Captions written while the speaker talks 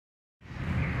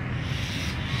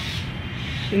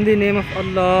In the name of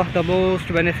Allah, the most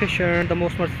beneficent, the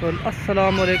most merciful.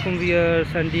 Assalamu alaikum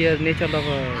viewers and dear nature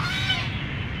lovers.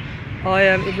 I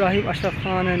am Ibrahim Ashraf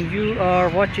Khan and you are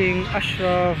watching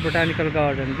Ashraf Botanical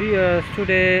Garden. Viewers,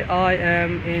 today I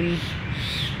am in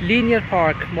Linear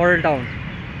Park, Model Town,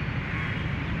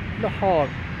 Lahore,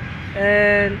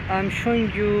 and I'm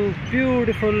showing you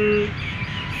beautiful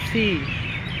sea.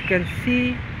 You can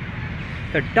see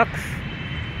the ducks,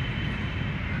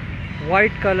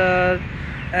 white color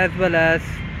as well as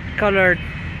colored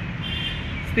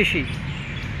species.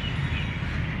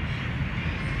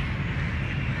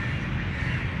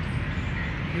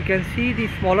 You can see the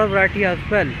smaller variety as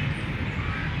well.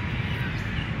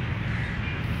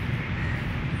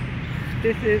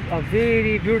 This is a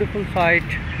very beautiful sight.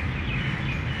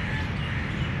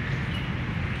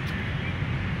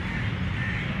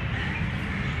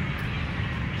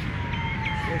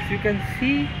 As you can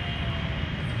see,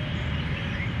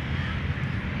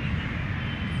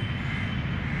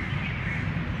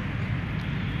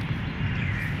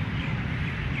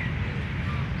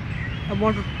 I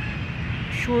want to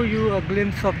show you a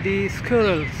glimpse of the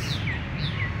squirrels.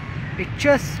 It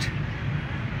just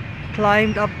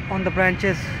climbed up on the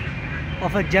branches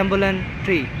of a jambulan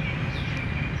tree.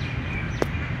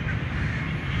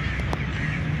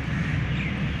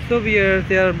 So here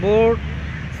there are more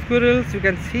squirrels. You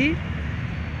can see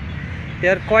they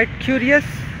are quite curious,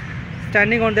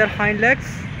 standing on their hind legs.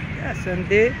 Yes, and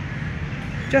they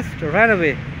just ran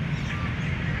away.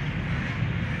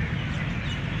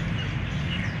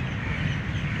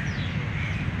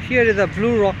 Here is a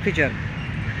blue rock pigeon.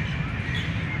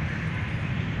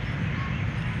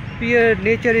 Here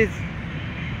nature is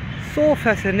so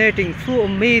fascinating, so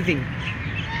amazing.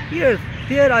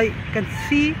 There I can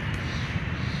see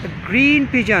the green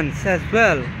pigeons as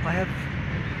well. I have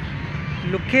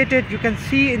located, you can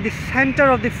see in the center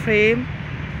of the frame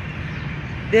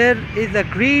there is a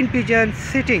green pigeon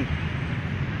sitting,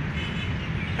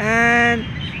 and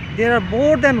there are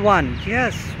more than one.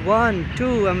 Yes, one,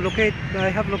 two. I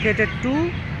have located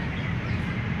two.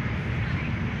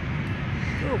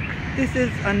 Look, this is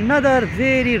another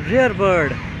very rare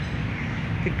bird,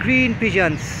 the green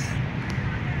pigeons.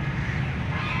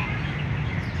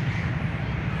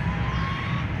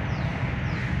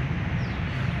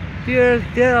 Here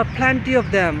there are plenty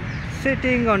of them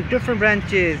sitting on different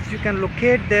branches. You can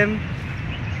locate them.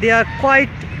 They are quite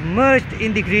merged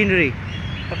in the greenery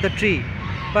of the tree,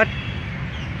 but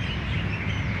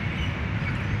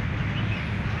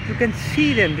you can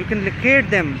see them, you can locate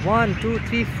them. 1, 2,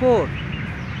 3, 4.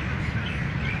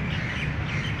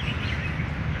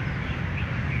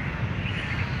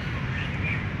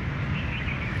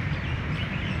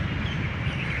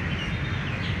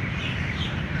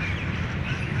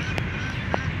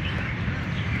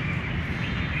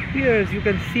 Here you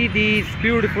can see these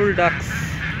beautiful ducks,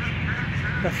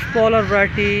 the smaller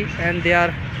variety, and they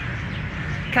are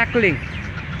cackling.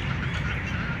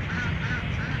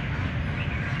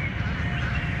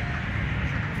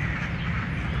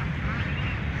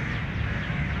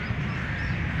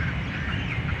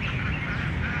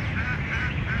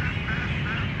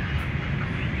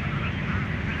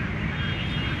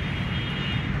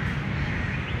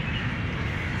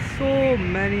 So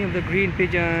many of the green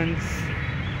pigeons.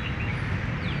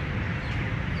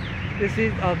 This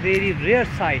is a very rare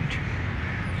sight.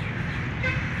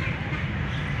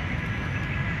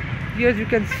 Here you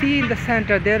can see in the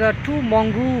center there are two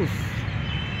mongooses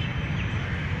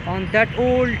on that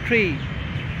old tree,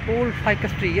 old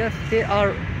ficus tree. Yes, they are.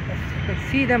 You can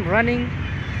see them running,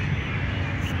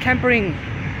 scampering.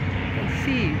 You can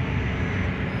see.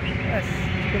 Yes,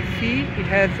 you can see it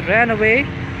has ran away.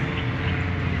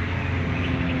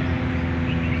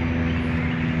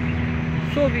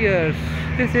 So viewers,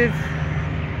 this is,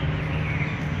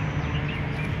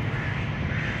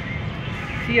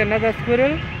 see another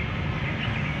squirrel,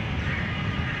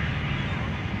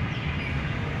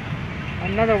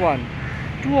 another one,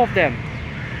 two of them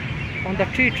on the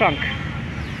tree trunk.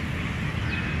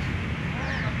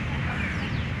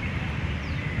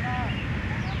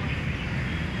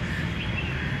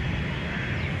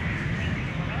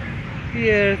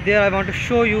 There I want to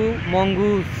show you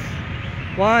mongoose.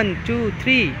 1, 2,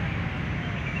 3.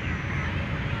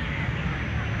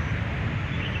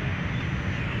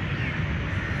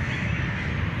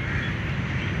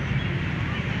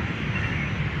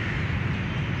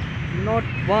 Not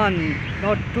one,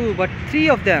 not two, but three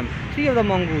of them. Three of the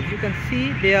mongoose. You can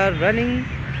see they are running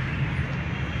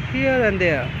here and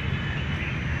there.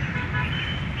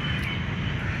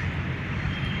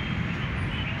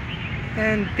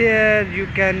 And there you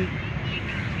can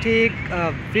take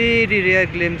a very rare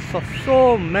glimpse of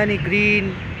so many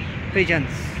green pigeons.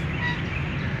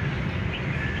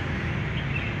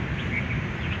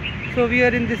 So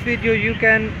here in this video you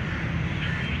can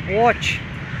watch,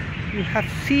 you have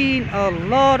seen a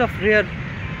lot of rare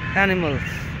animals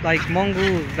like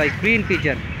mongoose, like green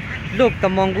pigeon. Look, the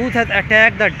mongoose has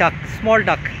attacked the duck, small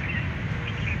duck.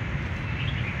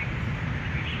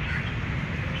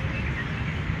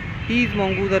 These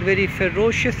mongoose are very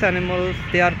ferocious animals.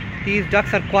 These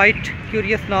ducks are quite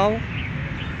curious now.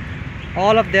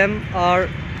 All of them are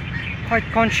quite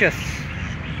conscious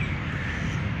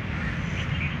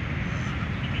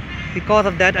because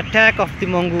of that attack of the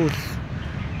mongoose.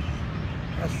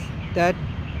 That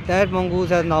mongoose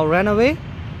has now ran away,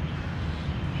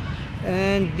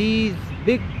 and these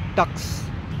big ducks,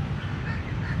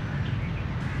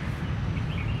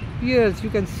 here as you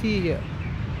can see here,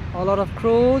 a lot of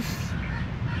crows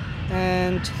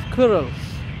and squirrels.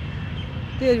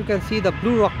 There you can see the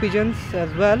blue rock pigeons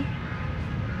as well.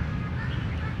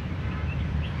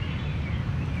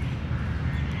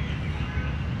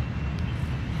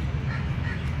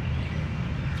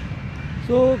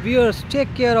 So viewers,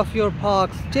 take care of your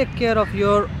parks, take care of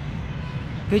your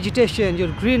vegetation, your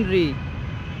greenery,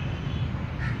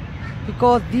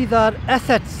 because these are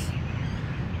assets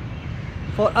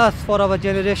for us, for our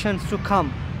generations to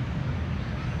come.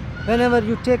 Whenever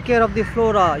you take care of the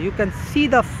flora, you can see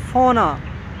the fauna,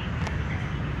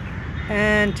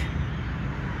 and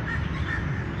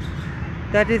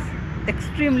that is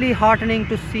extremely heartening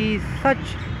to see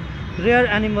such rare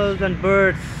animals and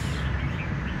birds.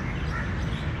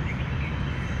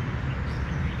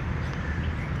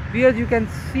 Here you can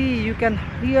see, you can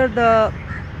hear the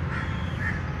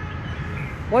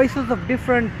voices of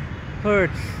different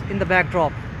birds in the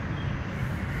backdrop.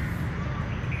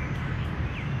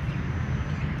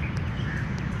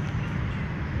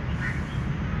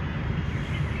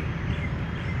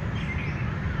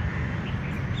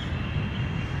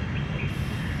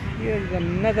 Here is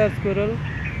another squirrel.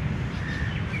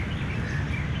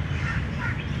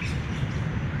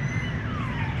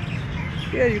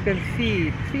 Here you can see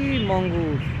 3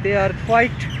 mongoose. They are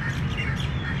quite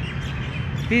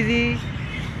busy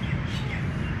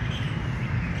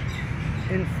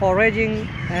in foraging,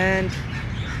 and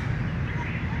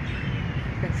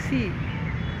you can see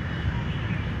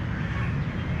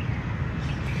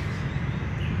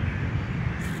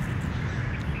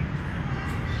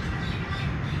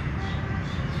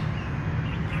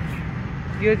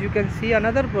here you can see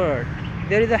another bird.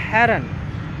 There is a heron.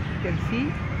 You can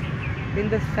see in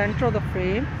the center of the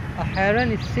frame a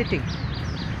heron is sitting,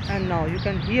 and now you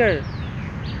can hear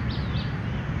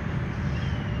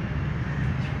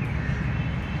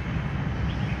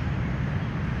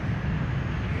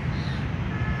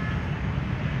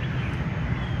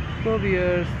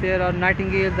viewers. There are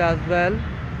nightingales as well.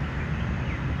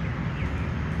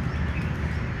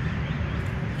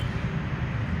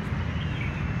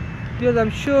 Viewers, I'm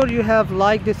sure you have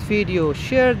liked this video.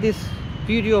 Share this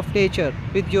video of nature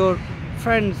with your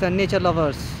friends and nature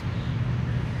lovers.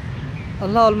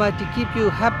 Allah Almighty keep you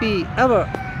happy ever.